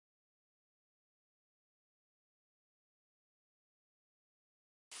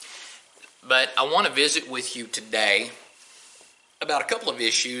But I want to visit with you today about a couple of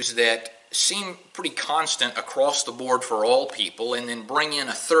issues that seem pretty constant across the board for all people, and then bring in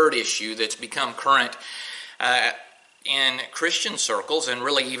a third issue that's become current in Christian circles and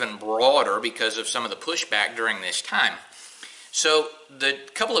really even broader because of some of the pushback during this time. So the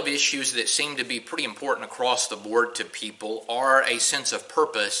couple of issues that seem to be pretty important across the board to people are a sense of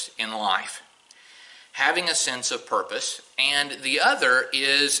purpose in life. Having a sense of purpose, and the other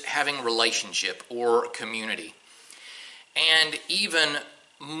is having relationship or community. And even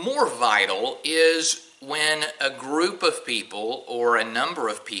more vital is when a group of people or a number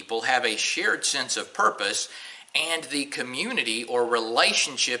of people have a shared sense of purpose and the community or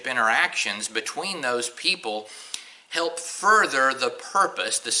relationship interactions between those people help further the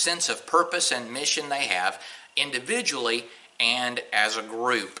purpose, the sense of purpose and mission they have individually and as a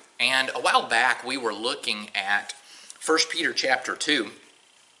group. And a while back we were looking at 1 Peter chapter 2,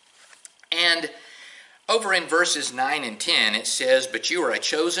 and over in verses 9 and 10 it says, "But you are a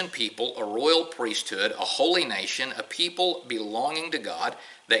chosen people, a royal priesthood, a holy nation, a people belonging to God,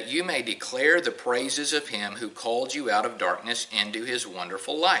 that you may declare the praises of him who called you out of darkness into his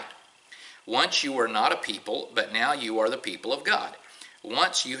wonderful light. Once you were not a people, but now you are the people of God.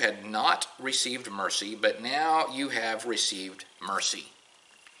 Once you had not received mercy, but now you have received mercy."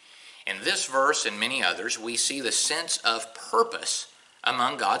 In this verse and many others, we see the sense of purpose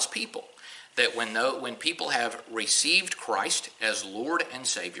among God's people. That when people have received Christ as Lord and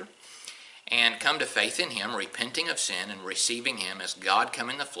Savior and come to faith in him, repenting of sin and receiving him as God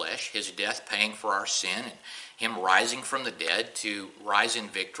come in the flesh, his death paying for our sin and him rising from the dead to rise in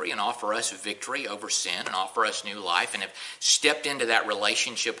victory and offer us victory over sin and offer us new life, and have stepped into that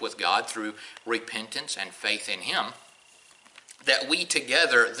relationship with God through repentance and faith in him, that we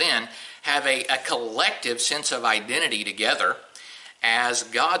together then have a collective sense of identity together as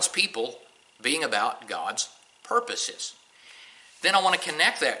God's people being about God's purposes. Then I want to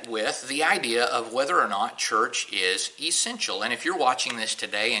connect that with the idea of whether or not church is essential. And if you're watching this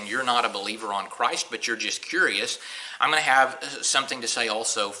today and you're not a believer on Christ, but you're just curious, I'm going to have something to say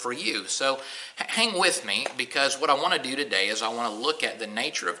also for you. So hang with me, because what I want to do today is I want to look at the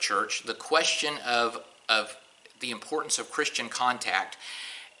nature of church, the question of the importance of Christian contact,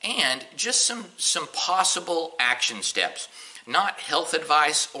 and just some possible action steps. Not health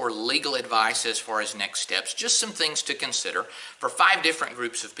advice or legal advice as far as next steps, just some things to consider for 5 different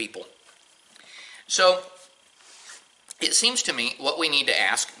groups of people. So it seems to me what we need to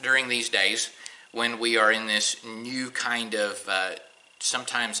ask during these days when we are in this new kind of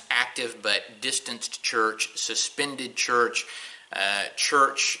sometimes active but distanced church, suspended church,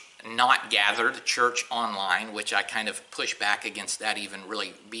 church not gathered, church online, which I kind of push back against that even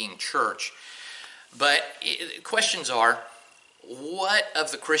really being church. But questions are, what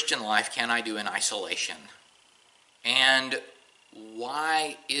of the Christian life can I do in isolation? And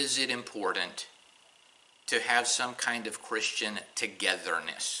why is it important to have some kind of Christian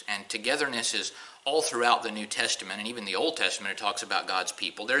togetherness? And togetherness is all throughout the New Testament, and even the Old Testament, it talks about God's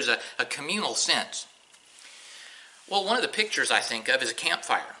people. There's a communal sense. Well, one of the pictures I think of is a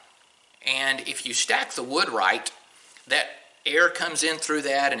campfire. And if you stack the wood right, that air comes in through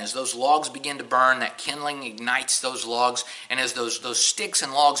that, and as those logs begin to burn, that kindling ignites those logs, and as those sticks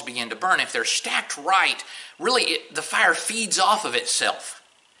and logs begin to burn, if they're stacked right, really the fire feeds off of itself.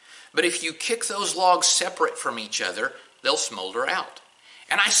 But if you kick those logs separate from each other, they'll smolder out.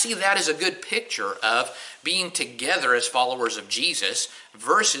 And I see that as a good picture of being together as followers of Jesus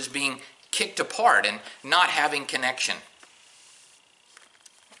versus being kicked apart and not having connection.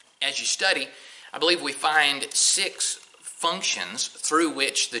 As you study, I believe we find 6 functions through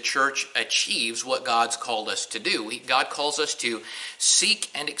which the church achieves what God's called us to do. God calls us to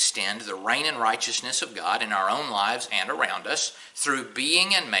seek and extend the reign and righteousness of God in our own lives and around us through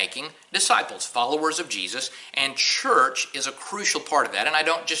being and making disciples, followers of Jesus, and church is a crucial part of that. And I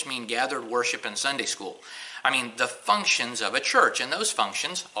don't just mean gathered worship and Sunday school. I mean the functions of a church, and those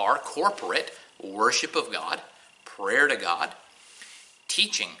functions are corporate worship of God, prayer to God,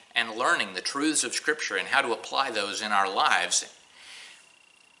 teaching and learning the truths of Scripture and how to apply those in our lives,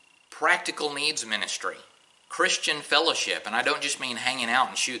 practical needs ministry, Christian fellowship, and I don't just mean hanging out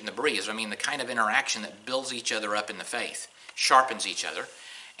and shooting the breeze. I mean the kind of interaction that builds each other up in the faith, sharpens each other,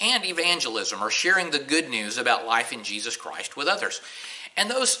 and evangelism, or sharing the good news about life in Jesus Christ with others. And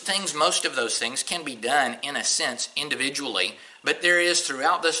those things, most of those things, can be done in a sense individually, but there is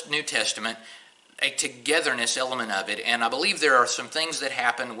throughout the New Testament a togetherness element of it, and I believe there are some things that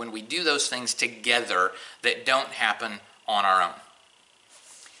happen when we do those things together that don't happen on our own.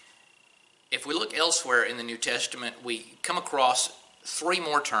 If we look elsewhere in the New Testament, we come across three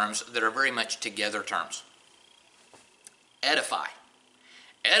more terms that are very much together terms. Edify.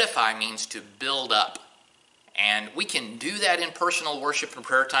 Edify means to build up. And we can do that in personal worship and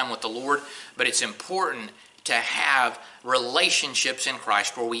prayer time with the Lord, but it's important to have relationships in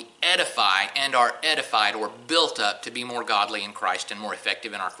Christ where we edify and are edified or built up to be more godly in Christ and more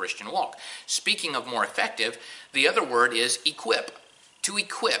effective in our Christian walk. Speaking of more effective, the other word is equip. To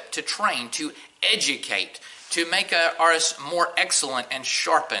equip, to train, to educate, to make us more excellent and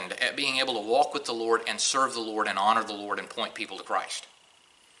sharpened at being able to walk with the Lord and serve the Lord and honor the Lord and point people to Christ.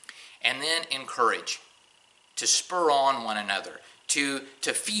 And then encourage, to spur on one another, to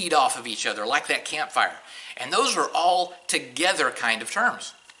feed off of each other like that campfire. And those are all together kind of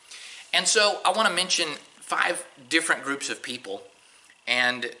terms. And so I want to mention 5 different groups of people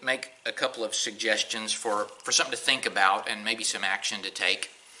and make a couple of suggestions for something to think about and maybe some action to take.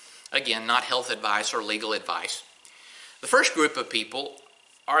 Again, not health advice or legal advice. The first group of people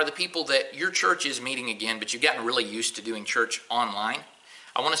are the people that your church is meeting again, but you've gotten really used to doing church online.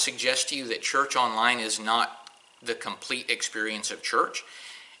 I want to suggest to you that church online is not the complete experience of church.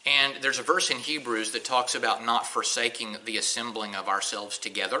 And there's a verse in Hebrews that talks about not forsaking the assembling of ourselves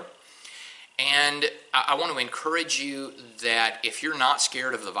together. And I want to encourage you that if you're not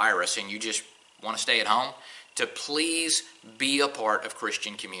scared of the virus and you just want to stay at home, to please be a part of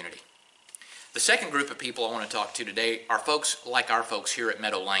Christian community. The second group of people I want to talk to today are folks like our folks here at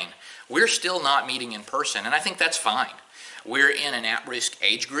Meadow Lane. We're still not meeting in person, and I think that's fine. We're in an at-risk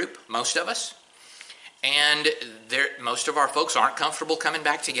age group, most of us. And most of our folks aren't comfortable coming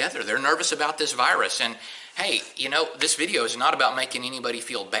back together. They're nervous about this virus. And hey, this video is not about making anybody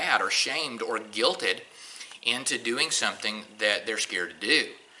feel bad or shamed or guilted into doing something that they're scared to do.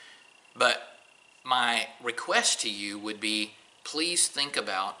 But my request to you would be, please think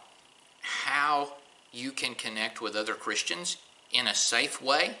about how you can connect with other Christians in a safe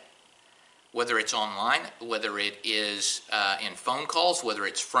way, whether it's online, whether it is in phone calls, whether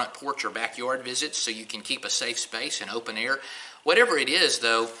it's front porch or backyard visits so you can keep a safe space and open air. Whatever it is,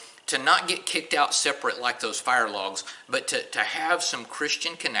 though, to not get kicked out separate like those fire logs, but to have some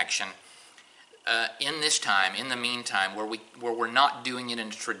Christian connection in this time, in the meantime, where we're not doing it in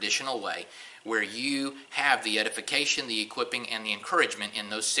a traditional way, where you have the edification, the equipping, and the encouragement in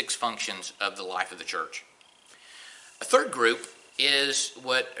those 6 functions of the life of the church. A third group is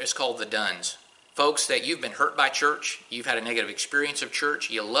what is called the dones. Folks that you've been hurt by church, you've had a negative experience of church,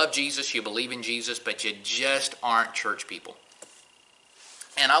 you love Jesus, you believe in Jesus, but you just aren't church people.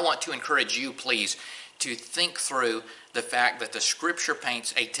 And I want to encourage you, please, to think through the fact that the Scripture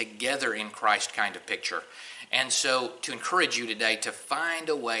paints a together in Christ kind of picture. And so to encourage you today to find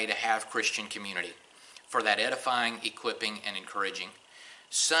a way to have Christian community for that edifying, equipping, and encouraging.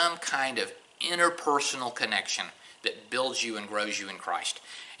 Some kind of interpersonal connection that builds you and grows you in Christ.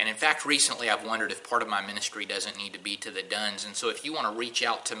 And in fact, recently I've wondered if part of my ministry doesn't need to be to the dones. And so if you want to reach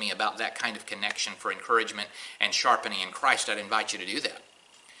out to me about that kind of connection for encouragement and sharpening in Christ, I'd invite you to do that.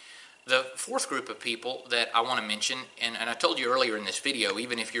 The fourth group of people that I want to mention, and I told you earlier in this video,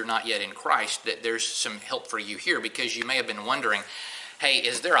 even if you're not yet in Christ, that there's some help for you here, because you may have been wondering, hey,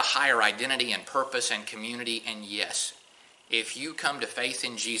 is there a higher identity and purpose and community? And yes, if you come to faith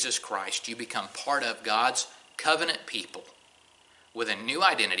in Jesus Christ, you become part of God's covenant people with a new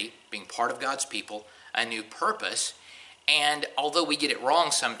identity, being part of God's people, a new purpose, and although we get it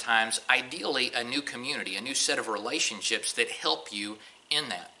wrong sometimes, ideally a new community, a new set of relationships that help you in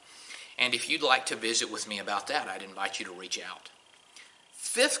that. And if you'd like to visit with me about that, I'd invite you to reach out.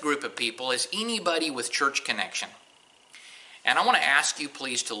 Fifth group of people is anybody with church connection. And I want to ask you,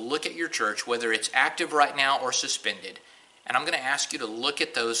 please, to look at your church, whether it's active right now or suspended. And I'm going to ask you to look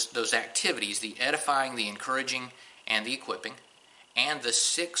at those activities, the edifying, the encouraging, and the equipping, and the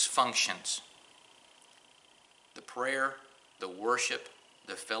 6 functions: the prayer, the worship,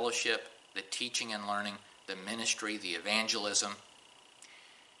 the fellowship, the teaching and learning, the ministry, the evangelism,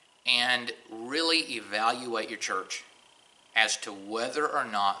 and really evaluate your church as to whether or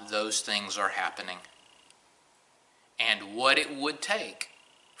not those things are happening and what it would take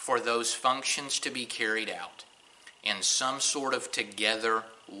for those functions to be carried out in some sort of together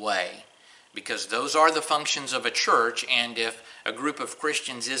way. Because those are the functions of a church, and if a group of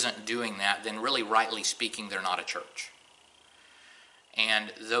Christians isn't doing that, then really, rightly speaking, they're not a church.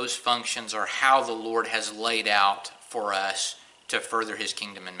 And those functions are how the Lord has laid out for us to further His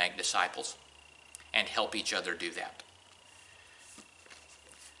kingdom and make disciples and help each other do that.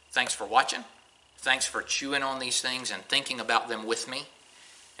 Thanks for watching. Thanks for chewing on these things and thinking about them with me.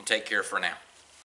 And take care for now.